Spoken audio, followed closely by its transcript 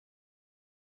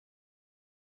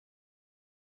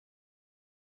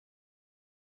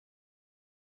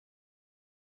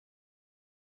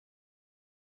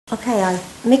Okay,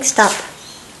 I've mixed up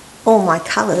all my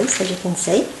colours, as you can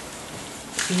see.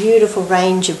 Beautiful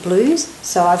range of blues.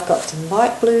 So I've got some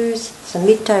light blues, some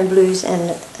mid-tone blues,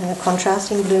 and a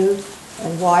contrasting blue,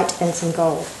 and white, and some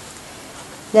gold.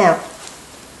 Now,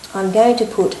 I'm going to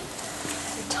put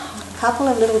a couple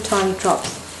of little tiny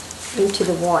drops into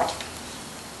the white.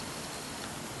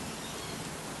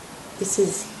 This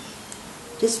is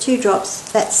just 2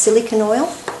 drops, that's silicone oil,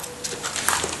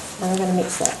 and I'm going to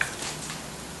mix that.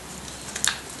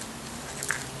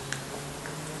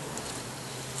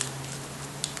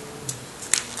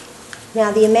 Now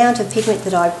the amount of pigment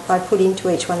that I put into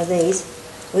each one of these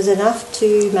was enough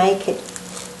to make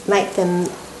them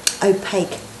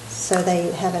opaque, so they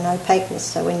have an opaqueness,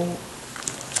 so when you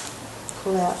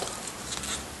pull out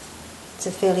it's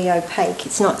a fairly opaque,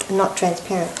 it's not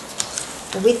transparent.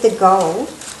 And with the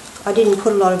gold, I didn't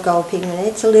put a lot of gold pigment in,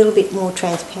 it's a little bit more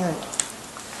transparent,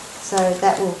 so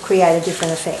that will create a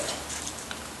different effect.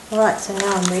 Alright, so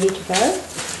now I'm ready to go.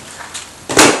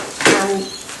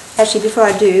 Actually, before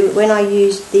I do, when I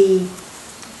used the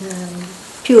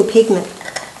pure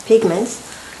pigments,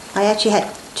 I actually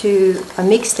had to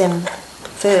mix them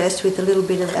first with a little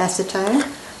bit of acetone.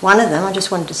 One of them, I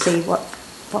just wanted to see what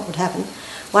would happen.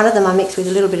 One of them I mixed with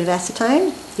a little bit of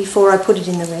acetone before I put it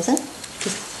in the resin,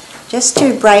 just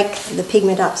to break the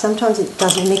pigment up. Sometimes it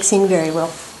doesn't mix in very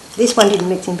well. This one didn't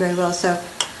mix in very well, so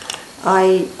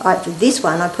for this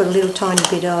one I put a little tiny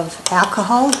bit of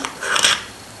alcohol,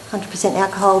 100%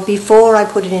 alcohol, before I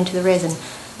put it into the resin,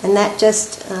 and that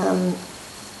just I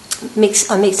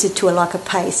mixed it to like a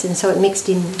paste, and so it mixed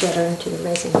in better into the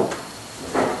resin.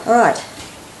 Alright,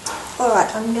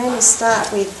 I'm going to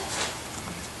start with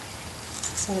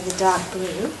some of the dark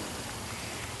blue.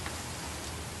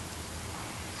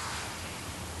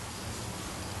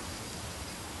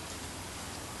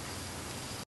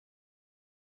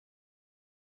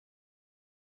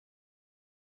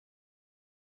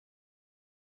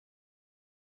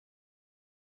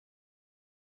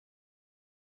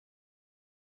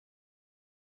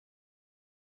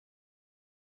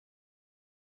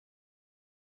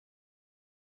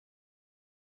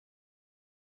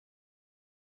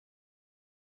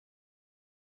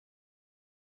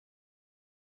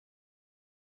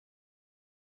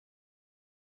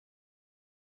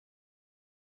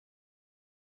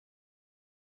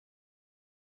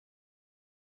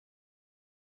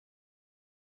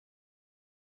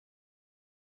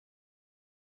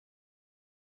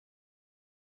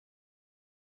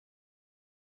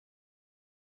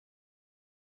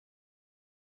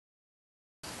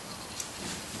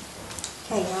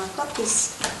 Okay, now I've got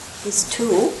this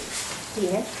tool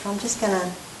here. I'm just going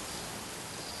to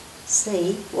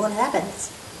see what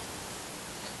happens.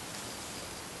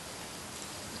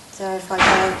 So if I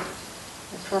go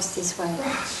across this way,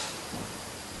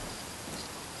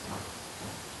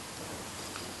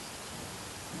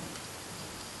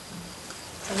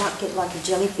 I might get like a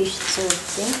jellyfish sort of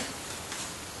thing.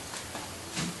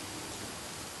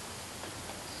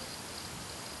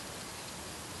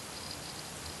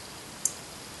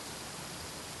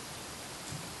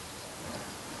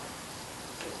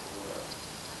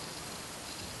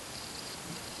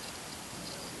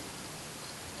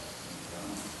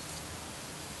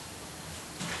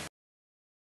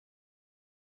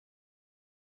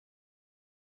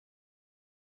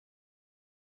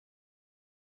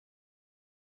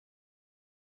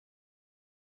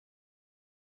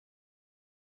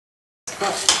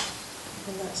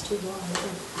 And that's too wide.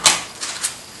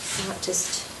 I might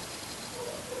just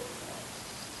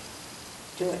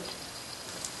do it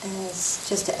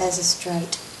as a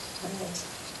straight.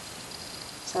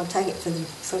 So I'll take it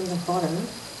from the bottom,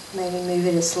 maybe move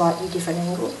it a slightly different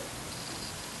angle.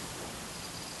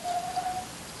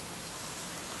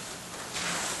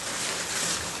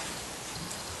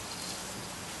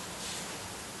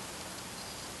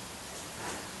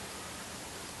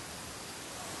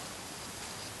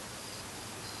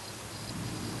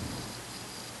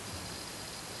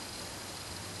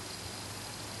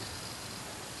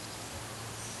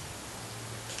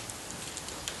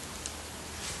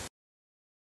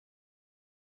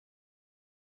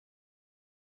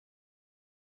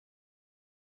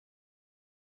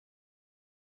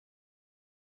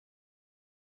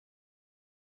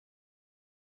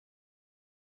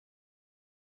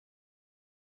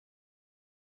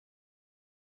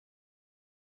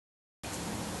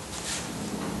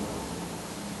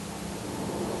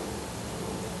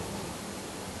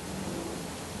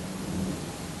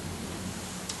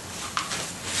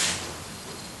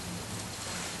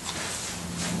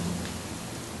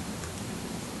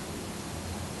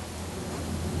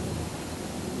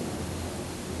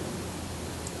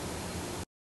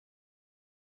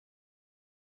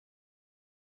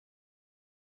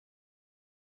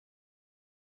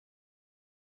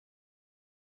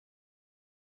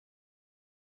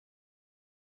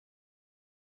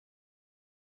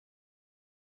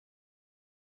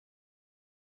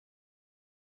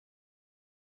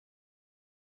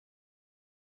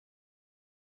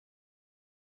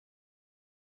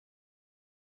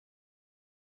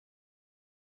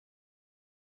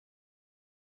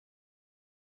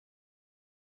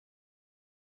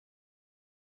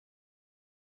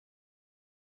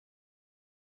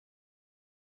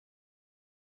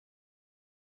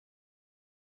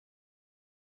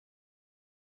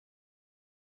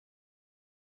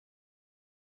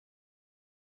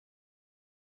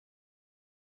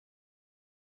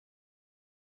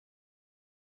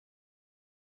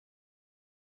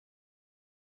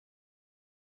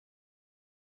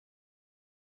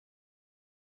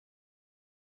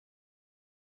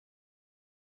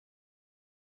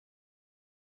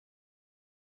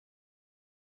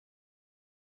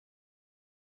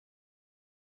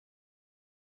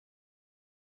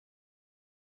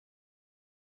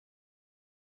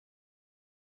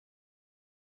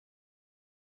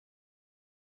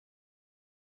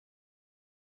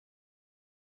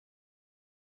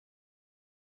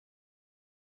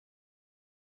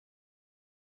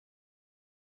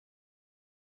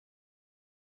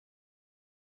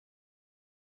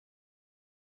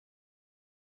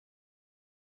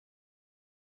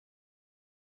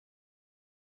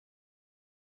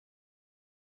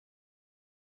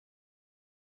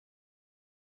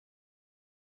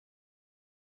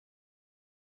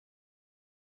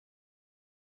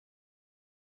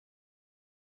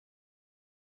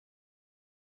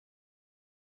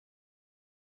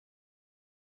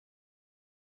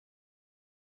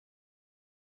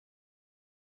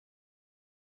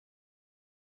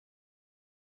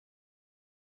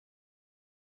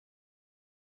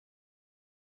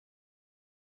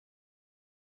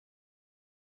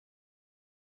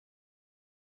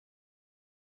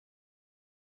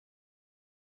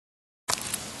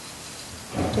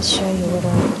 just show you what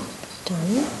I've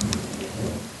done.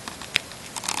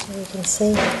 So you can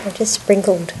see I've just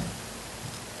sprinkled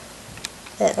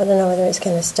that. I don't know whether it's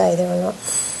going to stay there or not.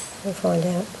 We'll find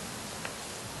out.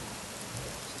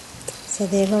 So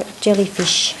they're like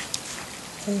jellyfish.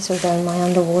 So this will go in my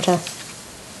underwater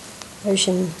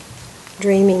ocean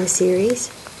dreaming series.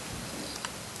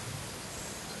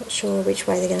 Not sure which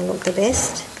way they're going to look the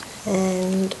best,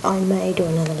 and I may do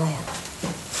another layer.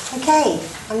 Okay,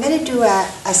 I'm going to do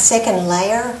a second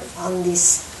layer on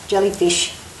this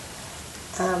jellyfish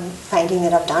painting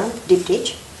that I've done,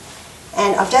 diptych,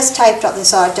 and I've just taped up the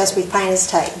side just with painter's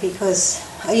tape, because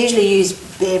I usually use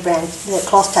Bear brand, the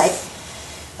cloth tape,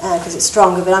 because it's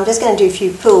stronger, but I'm just going to do a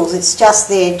few pulls. It's just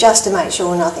there just to make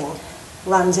sure nothing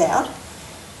runs out.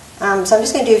 So I'm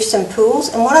just going to do some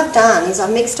pulls, and what I've done is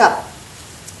I've mixed up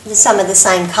some of the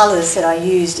same colours that I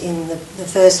used in the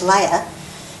first layer,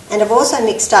 and I've also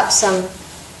mixed up some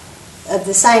of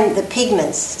the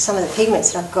pigments, some of the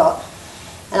pigments that I've got,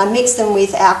 and I mixed them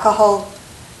with alcohol,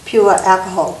 pure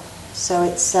alcohol. So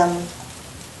it's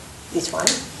this one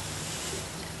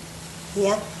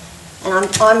here, and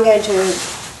I'm going to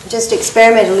just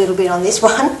experiment a little bit on this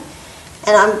one,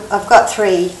 and I've got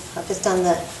three. I've just done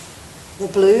the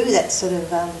blue, that's sort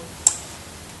of I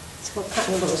can't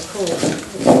remember what it's called.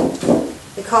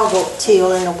 The cobalt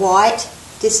teal and the white.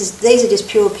 These are just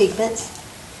pure pigments,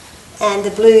 and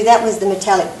the blue, that was the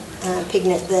metallic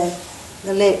pigment, the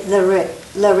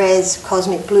res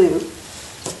cosmic blue.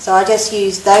 So I just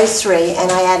used those three, and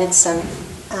I added some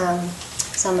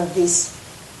of this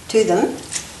to them,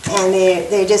 and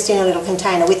they're just in a little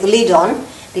container with the lid on,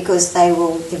 because they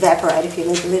will evaporate if you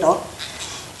leave the lid on.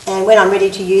 And when I'm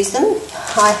ready to use them,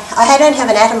 I don't have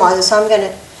an atomizer, so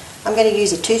I'm going to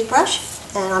use a toothbrush,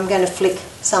 and I'm going to flick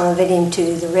some of it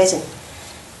into the resin,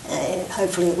 and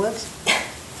hopefully it works.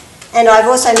 And I've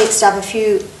also mixed up a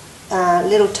few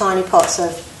little tiny pots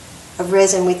of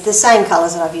resin with the same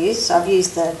colours that I've used. So I've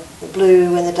used the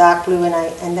blue and the dark blue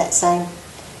and that same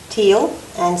teal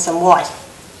and some white.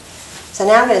 So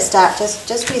now I'm going to start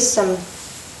just with some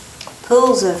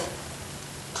pools of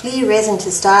clear resin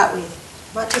to start with.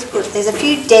 Might just there's a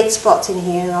few dead spots in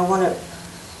here, and I want to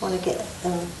get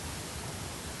them.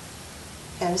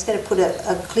 Okay, I'm just going to put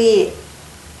a clear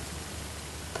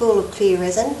pool of clear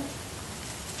resin.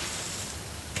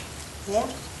 Yeah.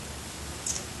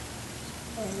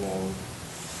 And then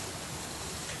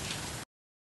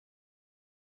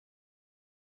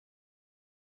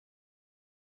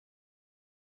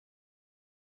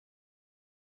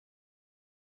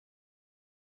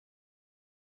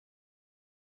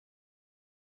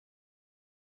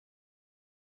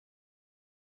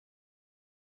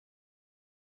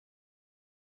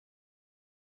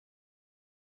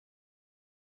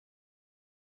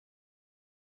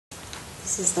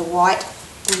this is the white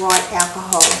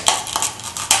alcohol.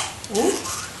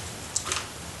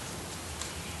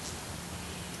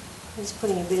 I'm just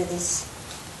putting a bit of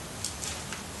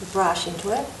the brush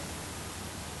into it.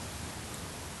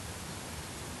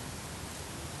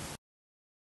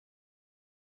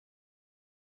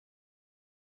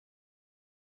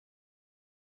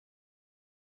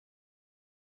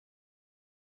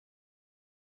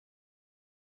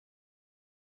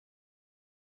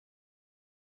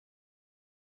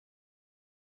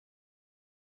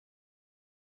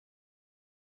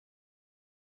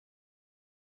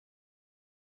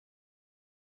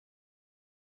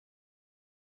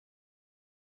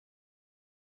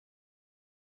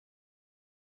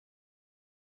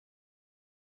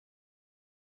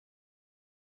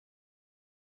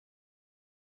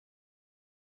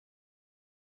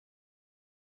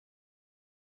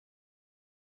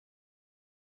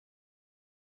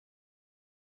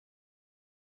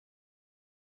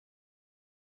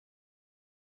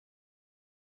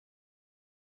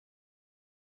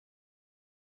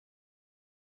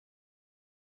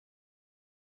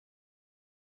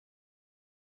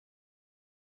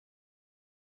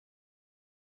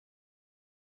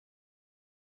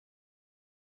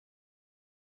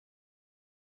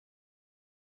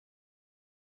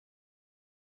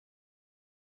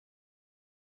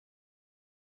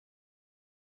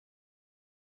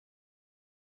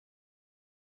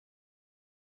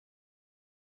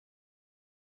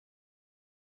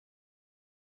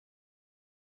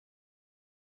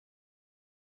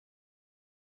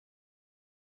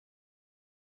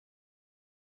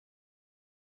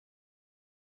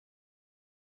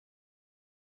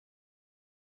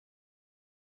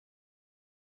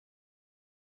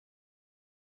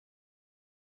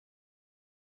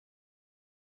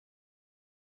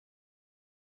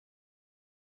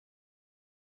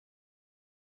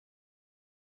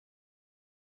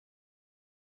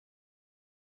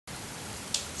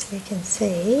 you can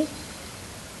see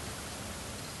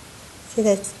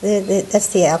that's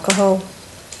the alcohol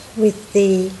with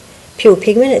the pure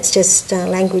pigment. It's just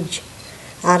language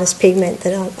artist pigment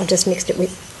that I just mixed it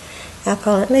with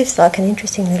alcohol. It leaves like an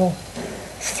interesting little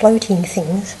floating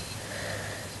things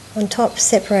on top.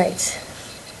 Separates.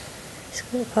 It's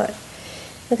quite,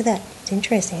 look at that. It's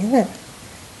interesting, isn't it?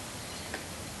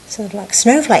 Sort of like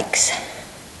snowflakes.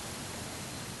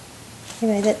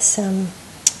 Anyway, that's you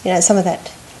know, some of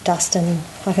that dust, and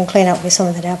I can clean up with some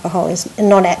of that alcohol. Is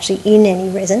not actually in any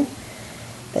resin,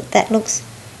 but that looks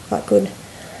quite good,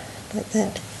 like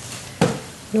that.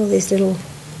 And all these little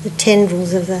the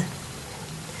tendrils of the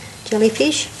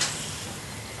jellyfish,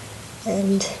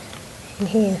 and in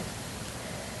here,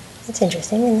 that's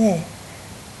interesting in there.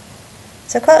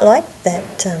 So I quite like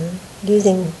that,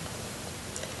 using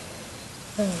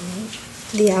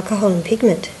the alcohol and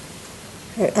pigment.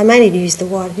 I mainly used the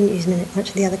white, I didn't use much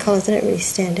of the other colours. They don't really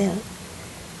stand out.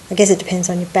 I guess it depends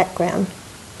on your background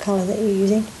colour that you're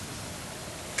using.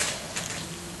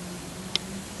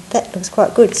 That looks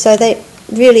quite good. So they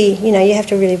really, you know, you have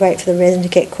to really wait for the resin to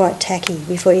get quite tacky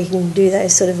before you can do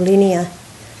those sort of linear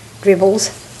dribbles,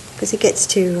 because it gets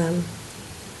too,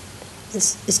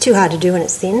 it's too hard to do when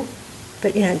it's thin.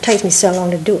 But, you know, it takes me so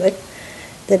long to do it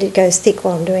that it goes thick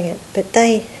while I'm doing it. But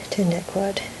they turned out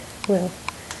quite well.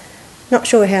 Not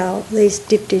sure how these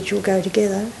diptych will go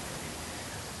together,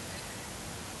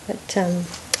 but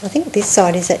I think this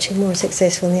side is actually more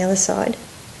successful than the other side.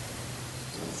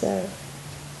 So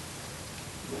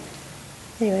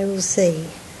anyway, we'll see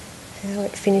how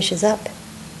it finishes up.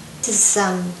 This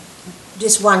is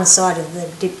just one side of the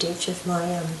diptych of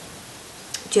my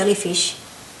jellyfish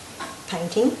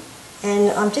painting,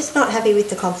 and I'm just not happy with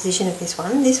the composition of this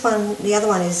one. This one, the other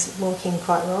one is working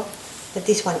quite well, but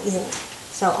this one isn't.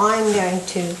 So I'm going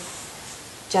to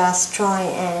just try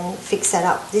and fix that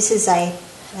up. This is an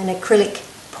acrylic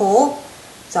pour,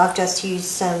 so I've just used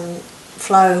some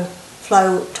flow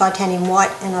titanium white,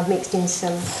 and I've mixed in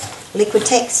some liquid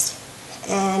text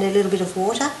and a little bit of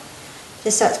water,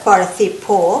 just so it's quite a thick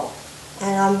pour.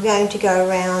 And I'm going to go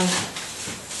around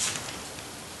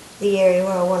the area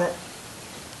where I want to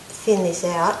thin this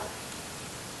out.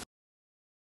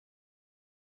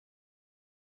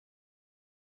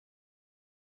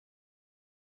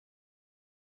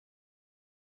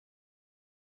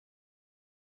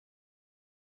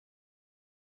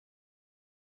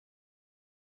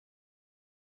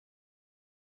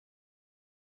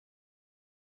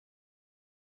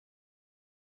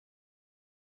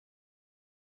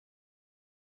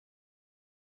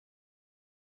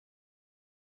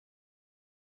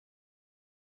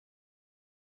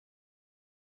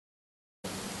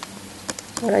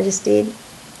 What I just did.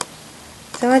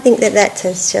 So I think that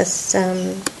has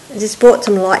just brought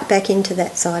some light back into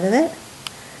that side of it,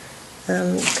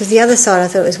 because the other side I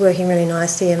thought was working really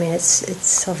nicely. I mean,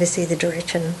 it's obviously the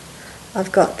direction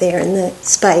I've got there in the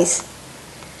space,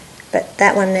 but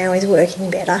that one now is working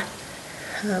better.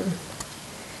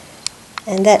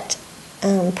 And that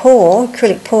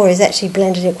acrylic pour has actually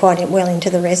blended it quite well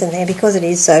into the resin there, because it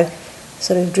is so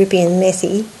sort of drippy and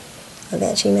messy. I've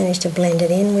actually managed to blend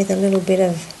it in with a little bit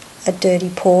of a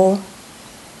dirty pour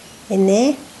in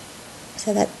there,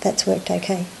 so that's worked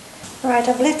okay. Alright,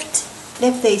 I've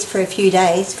left these for a few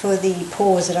days for the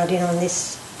pours that I did on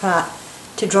this part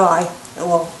to dry,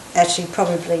 well actually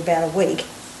probably about a week,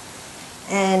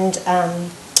 and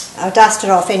I've dusted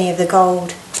off any of the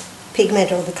gold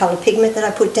pigment or the coloured pigment that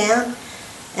I put down,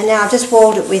 and now I've just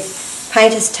walled it with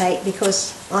painter's tape,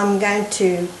 because I'm going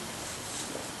to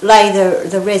lay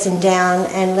the resin down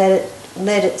and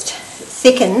let it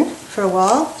thicken for a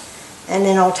while, and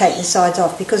then I'll take the sides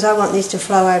off, because I want this to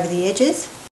flow over the edges.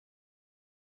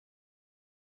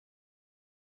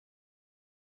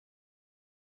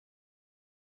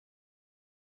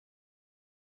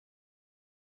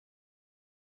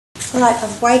 Alright,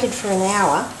 I've waited for an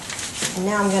hour, and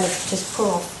now I'm going to just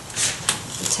pull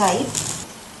off the tape.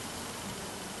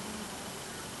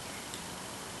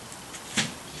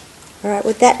 Alright,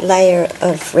 well, that layer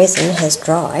of resin has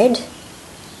dried,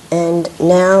 and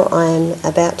now I'm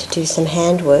about to do some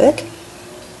handwork.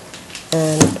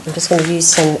 I'm just going to use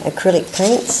some acrylic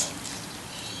paints,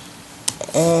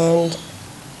 and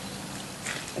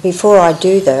before I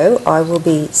do though, I will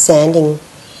be sand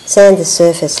the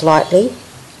surface lightly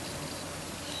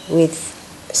with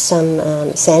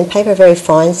some sandpaper, very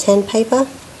fine sandpaper,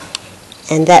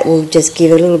 and that will just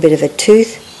give a little bit of a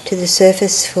tooth to the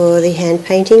surface for the hand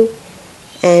painting.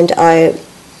 And I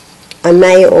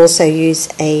may also use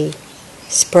a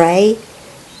spray,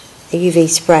 a UV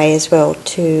spray as well,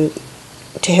 to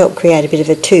help create a bit of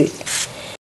a tooth.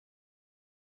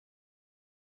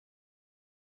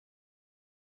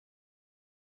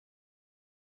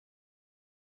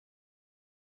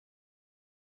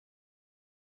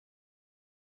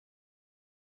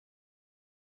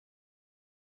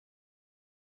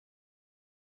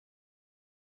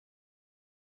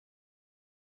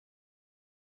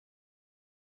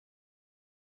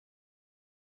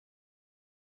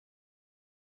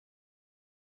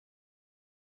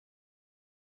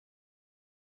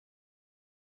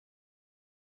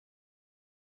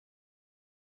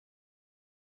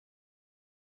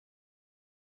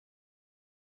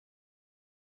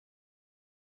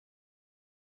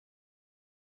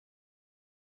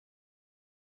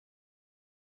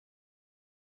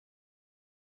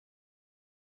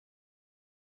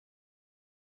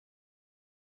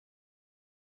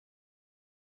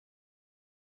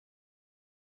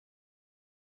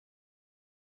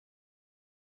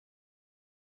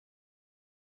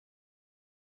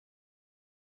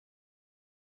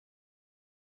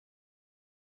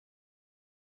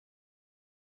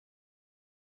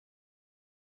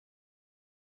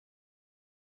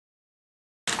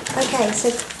 Okay, so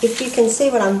if you can see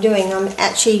what I'm doing,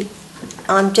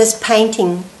 I'm just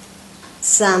painting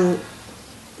some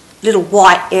little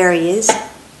white areas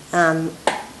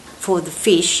for the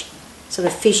fish, sort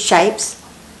of fish shapes,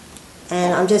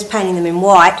 and I'm just painting them in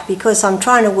white because I'm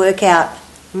trying to work out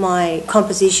my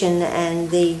composition and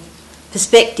the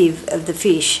perspective of the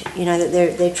fish, you know,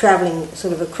 that they're travelling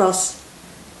sort of across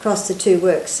the two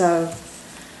works. So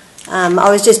I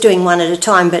was just doing one at a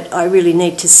time, but I really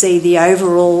need to see the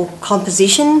overall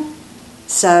composition,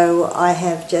 so I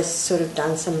have just sort of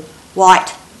done some white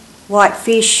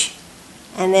fish,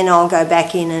 and then I'll go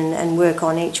back in and work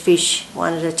on each fish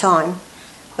one at a time.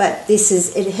 But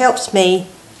it helps me,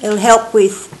 it'll help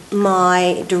with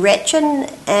my direction,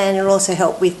 and it'll also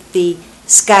help with the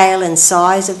scale and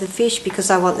size of the fish,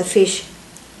 because I want the fish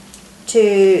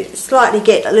to slightly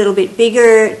get a little bit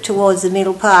bigger towards the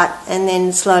middle part and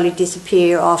then slowly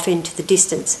disappear off into the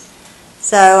distance.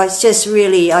 So it's just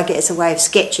really, I guess, a way of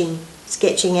sketching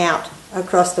out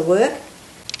across the work.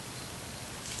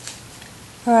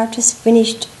 Alright, I've just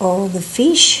finished all the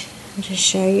fish. I'll just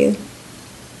show you.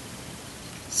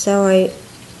 So I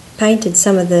painted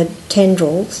some of the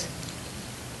tendrils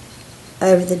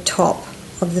over the top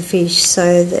of the fish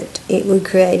so that it would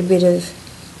create a bit of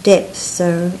depth,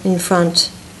 so in front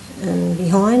and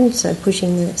behind, so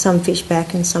pushing some fish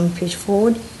back and some fish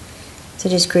forward, so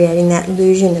just creating that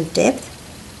illusion of depth.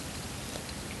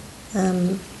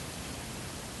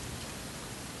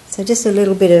 So just a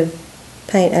little bit of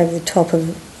paint over the top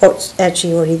of what's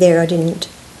actually already there. I didn't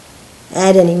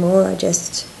add any more, I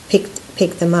just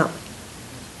picked them up,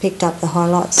 picked up the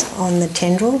highlights on the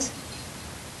tendrils,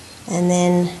 and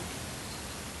then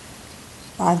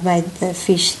I've made the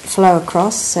fish flow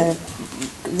across, so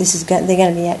they're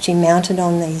going to be actually mounted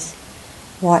on these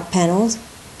white panels,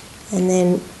 and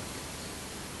then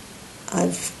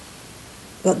I've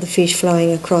got the fish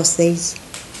flowing across these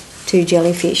two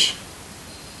jellyfish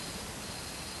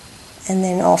and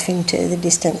then off into the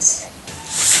distance.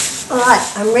 Alright,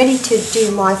 I'm ready to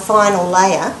do my final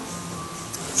layer.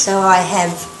 So I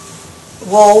have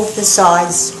walled the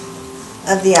sides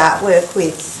of the artwork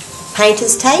with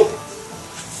painter's tape,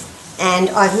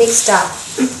 and I've mixed up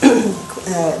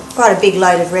quite a big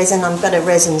load of resin. I've got to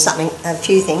resin a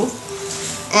few things,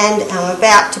 and I'm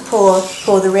about to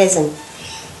pour the resin.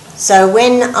 So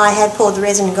when I had poured the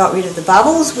resin and got rid of the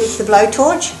bubbles with the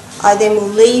blowtorch, I then will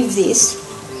leave this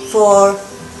for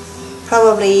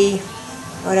probably,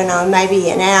 I don't know, maybe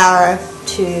an hour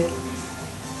to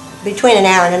between an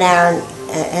hour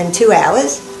and 2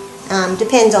 hours.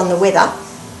 Depends on the weather.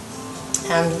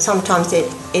 Sometimes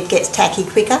it gets tacky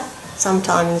quicker,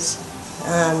 sometimes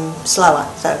slower.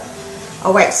 So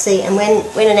I'll wait to see, and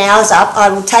when an hour's up, I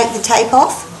will take the tape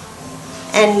off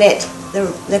and let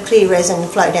the clear resin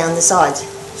flow down the sides.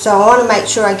 So I want to make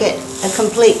sure I get a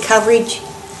complete coverage,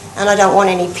 and I don't want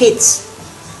any pits,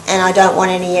 and I don't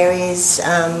want any areas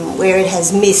where it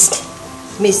has mist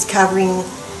covering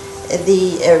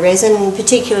the resin,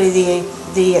 particularly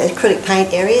the acrylic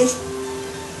paint areas.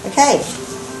 Okay.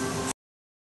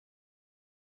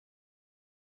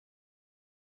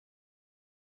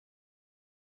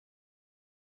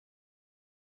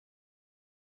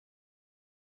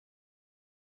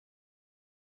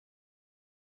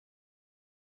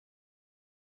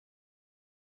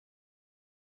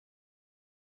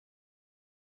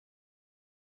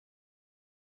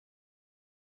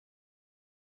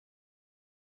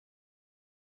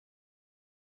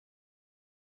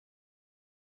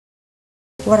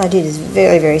 What I did is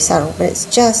very, very subtle, but it's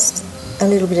just a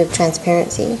little bit of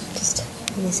transparency. Just,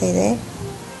 can you see there?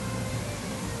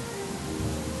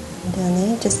 Down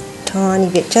there, just a tiny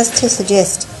bit, just to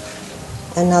suggest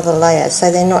another layer,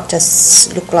 so they're not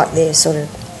just look like they're sort of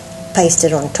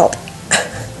pasted on top.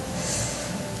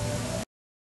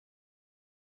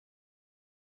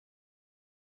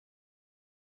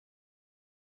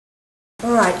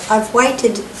 Alright, I've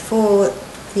waited for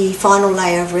the final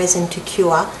layer of resin to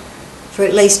cure for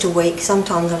at least a week.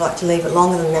 Sometimes I like to leave it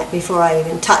longer than that before I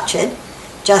even touch it,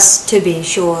 just to be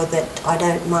sure that I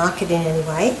don't mark it in any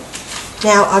way.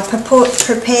 Now I've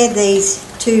prepared these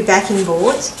two backing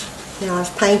boards. Now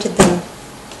I've painted them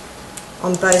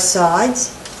on both sides.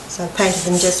 So I've painted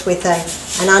them just with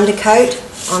an undercoat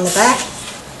on the back,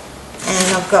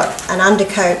 and I've got an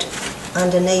undercoat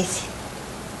underneath,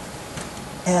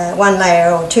 one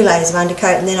layer or two layers of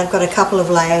undercoat, and then I've got a couple of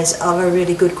layers of a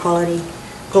really good quality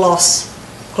gloss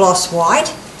white,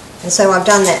 and so I've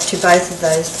done that to both of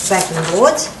those backing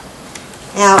boards.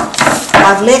 Now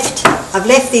I've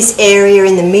left this area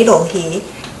in the middle here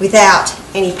without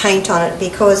any paint on it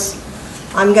because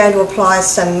I'm going to apply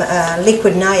some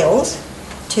liquid nails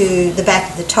to the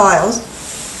back of the tiles,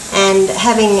 and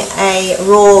having a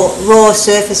raw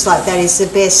surface like that is the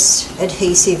best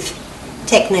adhesive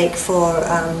technique for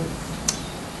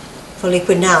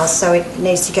liquid nails, so it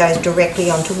needs to go directly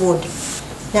onto wood.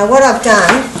 Now what I've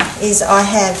done is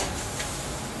I've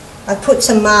put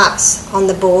some marks on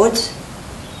the boards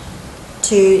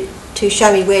to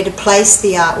show me where to place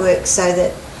the artwork, so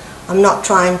that I'm not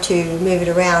trying to move it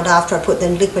around after I put the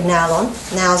liquid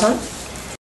nails on.